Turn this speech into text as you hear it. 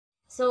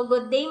So,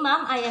 good day,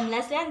 ma'am. I am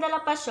Leslie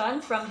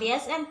Andalapacion from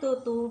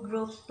BSN22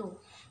 Group 2.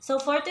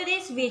 So, for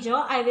today's video,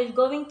 I will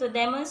going to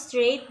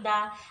demonstrate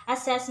the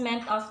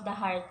assessment of the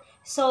heart.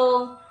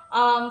 So,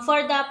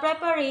 for the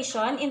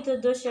preparation,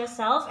 introduce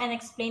yourself and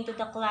explain to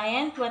the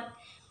client what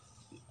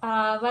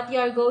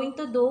you are going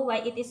to do,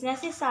 why it is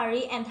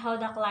necessary, and how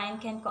the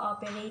client can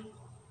cooperate.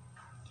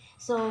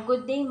 So,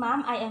 good day,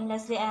 ma'am. I am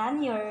Leslie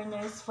Ann, your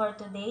nurse for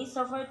today.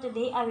 So, for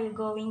today, I will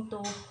going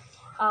to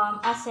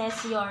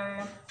assess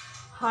your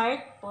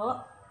heart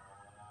po.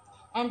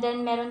 And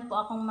then, meron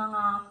po akong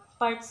mga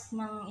parts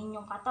ng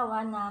inyong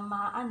katawan na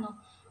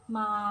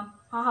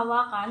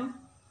mahahawakan.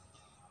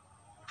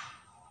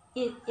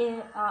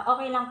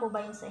 Okay lang po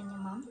ba yun sa inyo,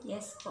 ma'am?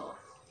 Yes po.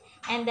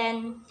 And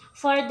then,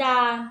 for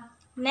the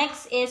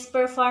next is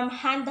perform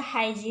hand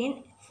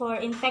hygiene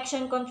for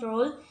infection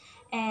control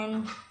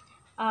and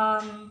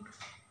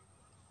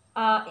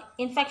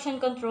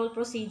infection control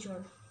procedure.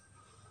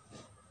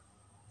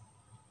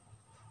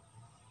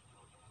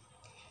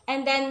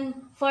 And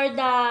then, for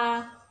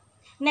the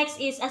next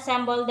is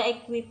assemble the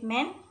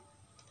equipment,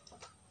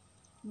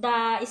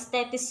 the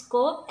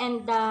stethoscope,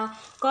 and the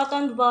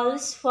cotton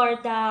balls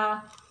for the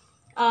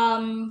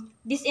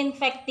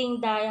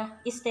disinfecting the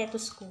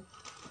stethoscope.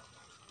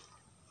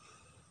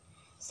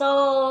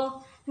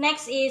 So,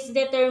 next is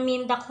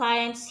determine the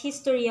client's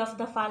history of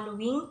the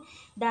following: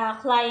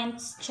 the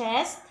client's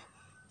chest,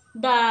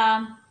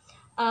 the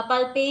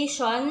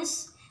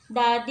palpations,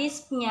 the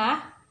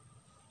dyspnea,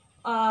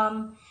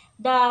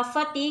 the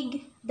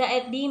fatigue, the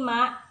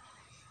edema,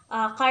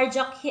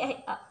 cardiac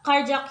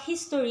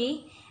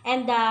history,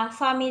 and the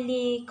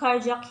family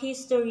cardiac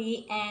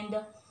history, and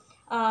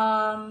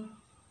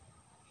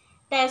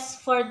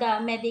test for the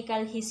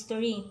medical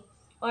history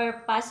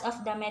or pass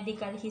of the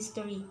medical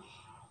history.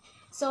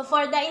 So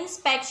for the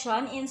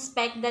inspection,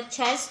 inspect the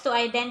chest to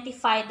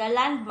identify the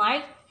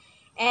landmark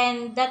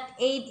and that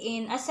aid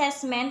in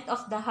assessment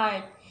of the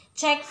heart.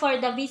 Check for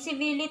the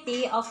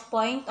visibility of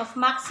point of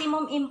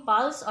maximum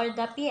impulse or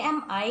the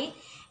PMI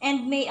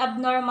and may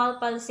abnormal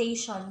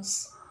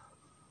pulsations.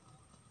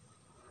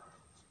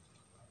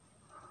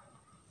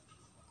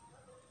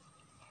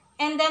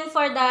 And then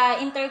for the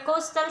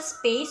intercostal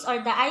space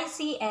or the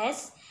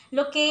ICS,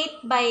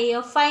 locate by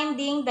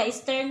finding the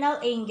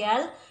sternal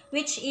angle,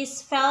 which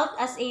is felt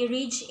as a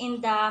ridge in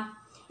the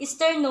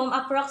sternum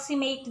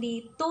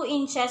approximately 2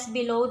 inches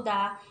below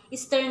the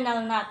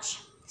sternal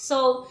notch.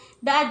 So,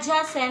 the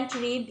adjacent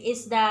rib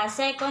is the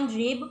second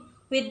rib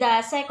with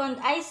the second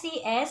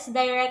ICS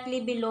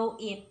directly below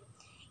it.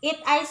 It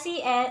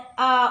ICS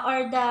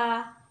or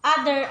the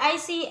other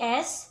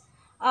ICS,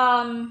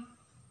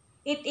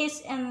 it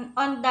is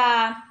on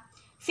the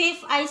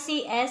 5th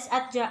ICS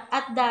at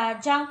the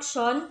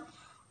junction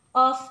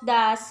of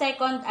the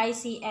second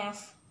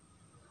ICF.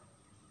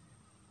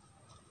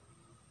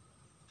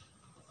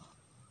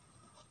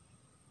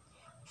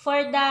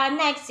 For the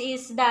next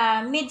is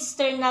the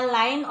mid-sternal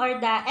line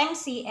or the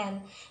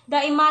MCL,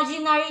 the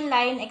imaginary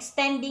line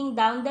extending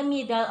down the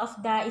middle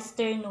of the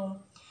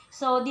sternum.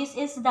 So this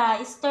is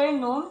the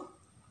sternum.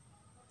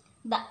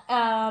 The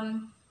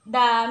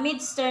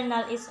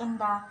mid-sternal is on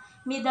the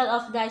middle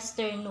of the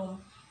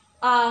sternum.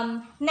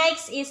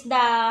 Next is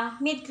the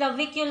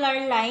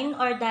mid-clavicular line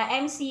or the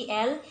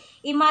MCL,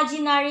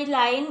 imaginary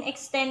line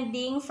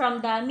extending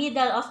from the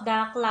middle of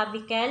the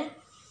clavicle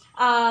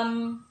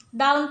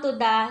down to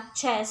the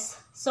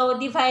chest. So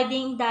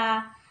dividing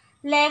the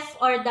left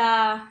or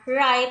the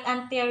right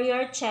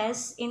anterior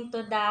chest in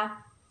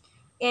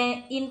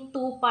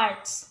two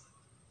parts.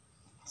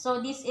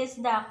 So this is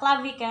the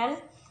clavicle,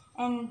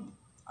 and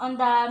on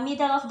the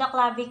middle of the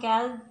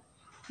clavicle,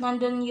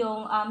 nandun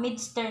yung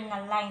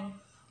mid-sternal line.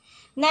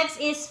 Next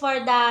is for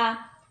the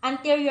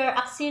anterior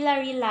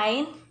axillary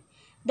line,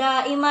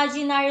 the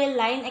imaginary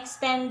line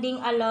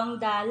extending along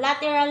the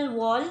lateral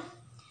wall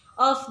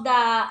of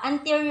the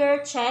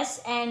anterior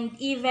chest and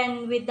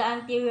even with the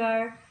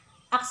anterior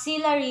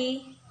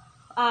axillary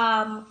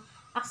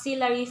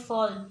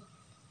fold.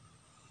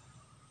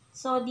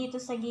 So dito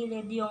sa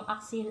gilid yung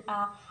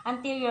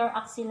anterior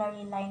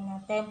axillary line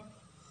natin.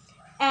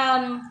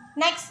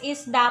 Next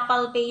is the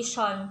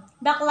palpation.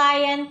 The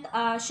client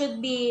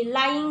should be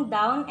lying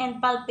down and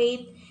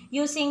palpate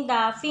using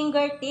the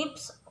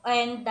fingertips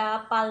and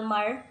the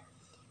palmar.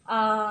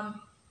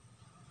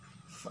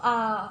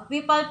 We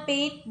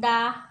palpate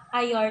the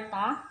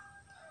aorta.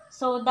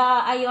 So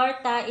the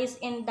aorta is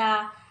in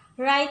the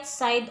right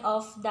side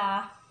of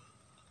the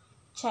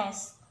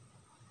chest.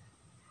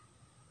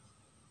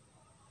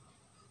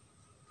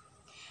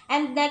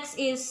 And next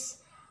is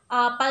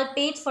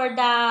palpate for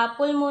the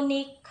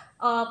pulmonic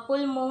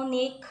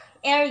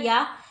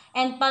area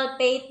and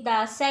palpate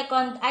the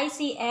second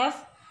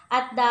ICF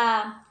at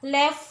the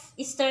left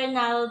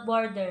sternal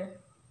border.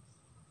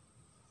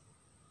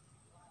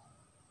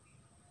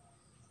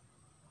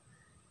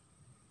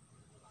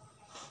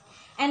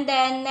 And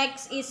then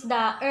next is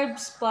the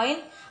Erb's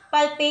point.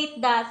 Palpate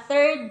the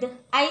third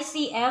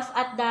ICF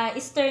at the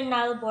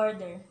sternal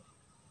border.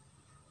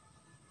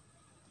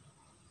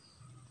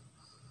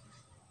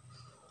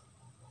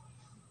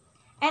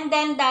 And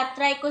then the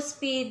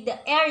tricuspid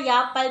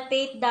area,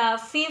 palpate the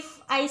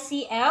fifth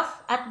ICF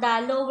at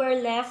the lower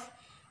left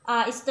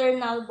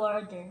sternal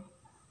border.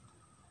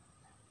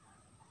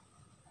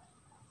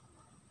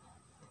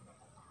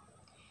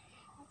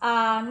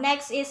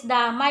 Next is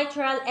the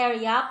mitral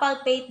area,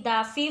 palpate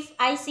the fifth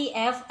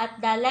ICF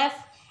at the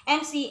left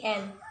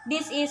MCL.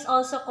 This is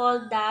also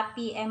called the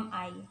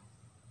PMI.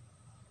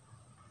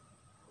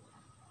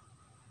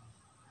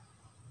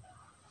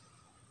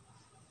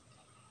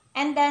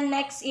 And then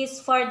next is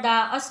for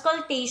the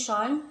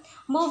auscultation.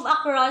 Move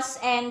across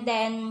and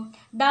then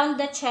down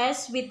the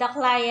chest with the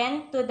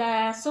client to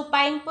the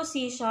supine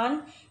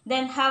position.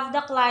 Then have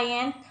the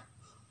client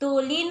to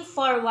lean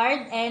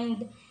forward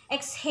and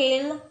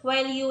exhale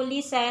while you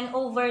listen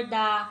over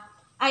the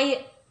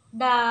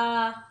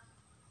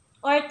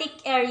aortic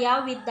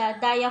area with the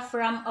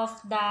diaphragm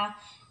of the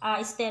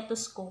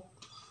stethoscope.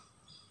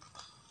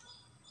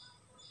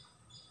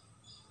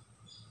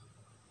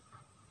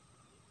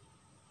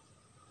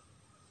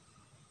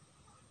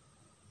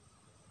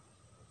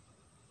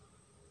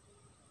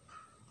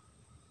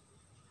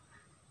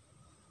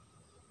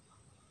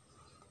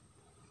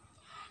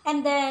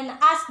 And then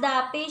ask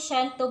the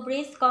patient to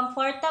breathe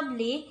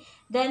comfortably,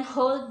 then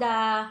hold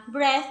the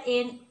breath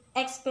in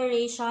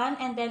expiration,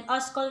 and then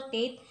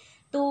auscultate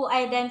to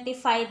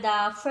identify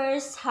the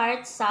first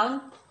heart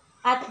sound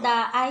at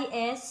the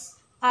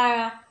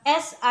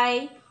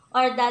SI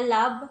or the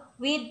lab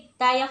with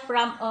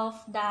diaphragm of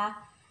the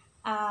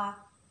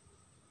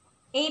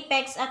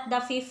apex at the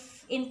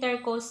fifth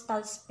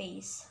intercostal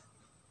space.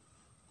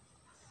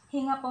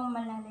 Hinga pong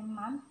malalim,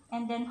 ma'am.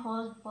 And then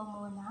hold po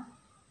muna.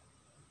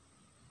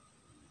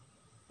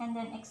 And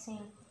then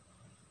exhale.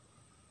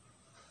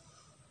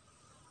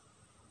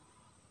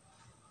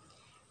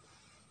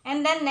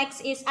 And then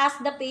next is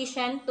ask the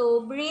patient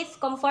to breathe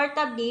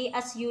comfortably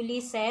as you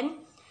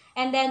listen.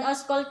 And then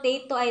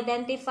auscultate to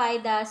identify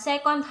the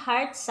second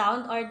heart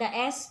sound or the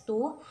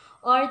S2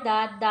 or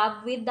the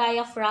dub with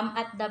diaphragm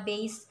at the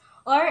base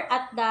or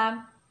at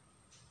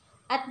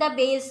the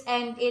base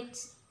and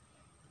its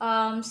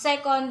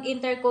second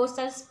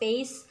intercostal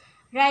space,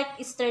 right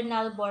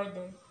sternal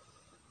border.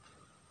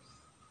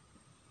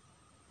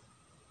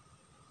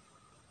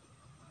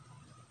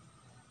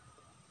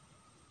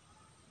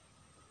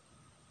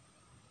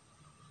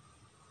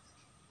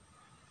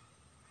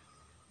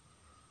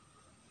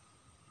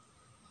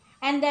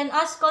 And then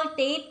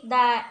auscultate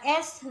the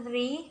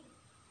S3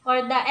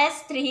 or the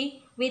S3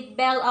 with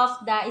bell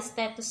of the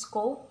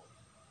stethoscope.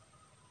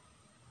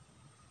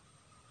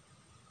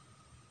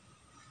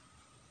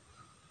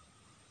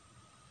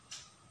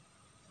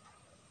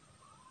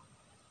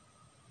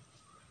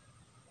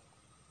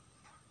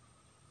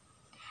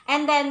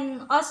 And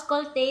then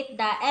auscultate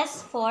the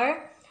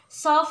S4,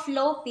 soft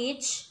low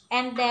pitch,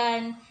 and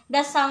then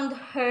the sound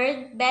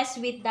heard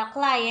best with the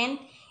client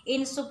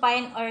in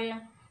supine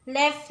or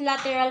left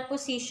lateral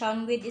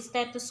position with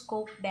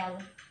stethoscope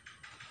bell.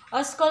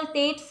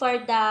 Auscultate for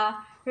the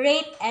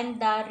rate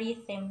and the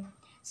rhythm.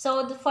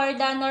 So for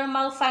the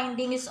normal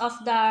findings of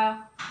the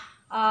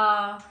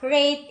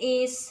rate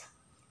is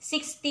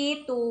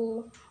 60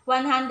 to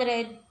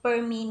 100 per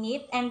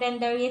minute, and then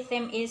the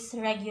rhythm is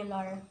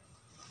regular.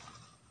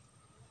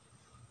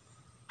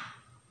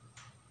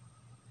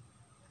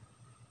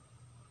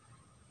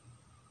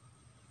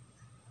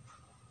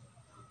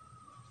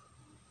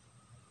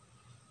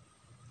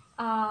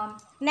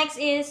 Next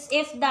is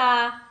if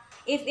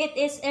it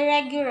is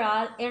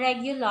irregular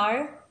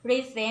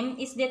rhythm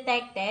is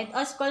detected,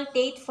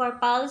 auscultate for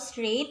pulse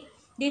rate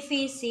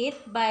deficit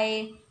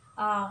by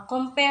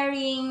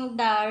comparing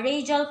the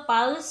radial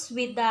pulse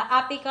with the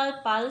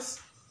apical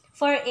pulse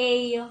for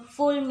a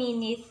full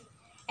minute.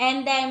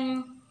 And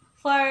then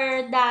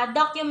for the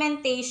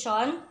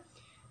documentation,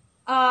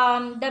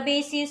 the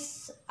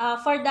basis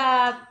for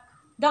the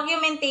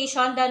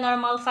documentation, the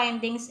normal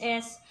findings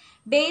is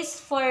based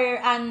for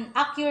an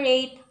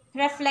accurate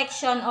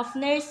reflection of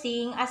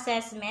nursing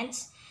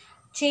assessments,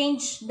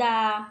 changes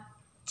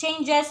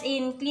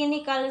in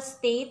clinical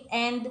state,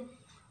 and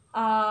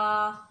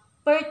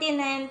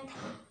pertinent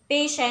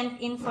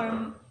patient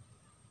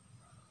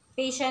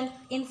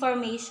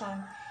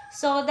information.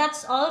 So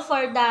that's all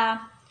for the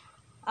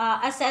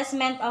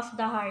assessment of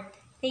the heart.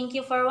 Thank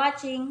you for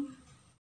watching.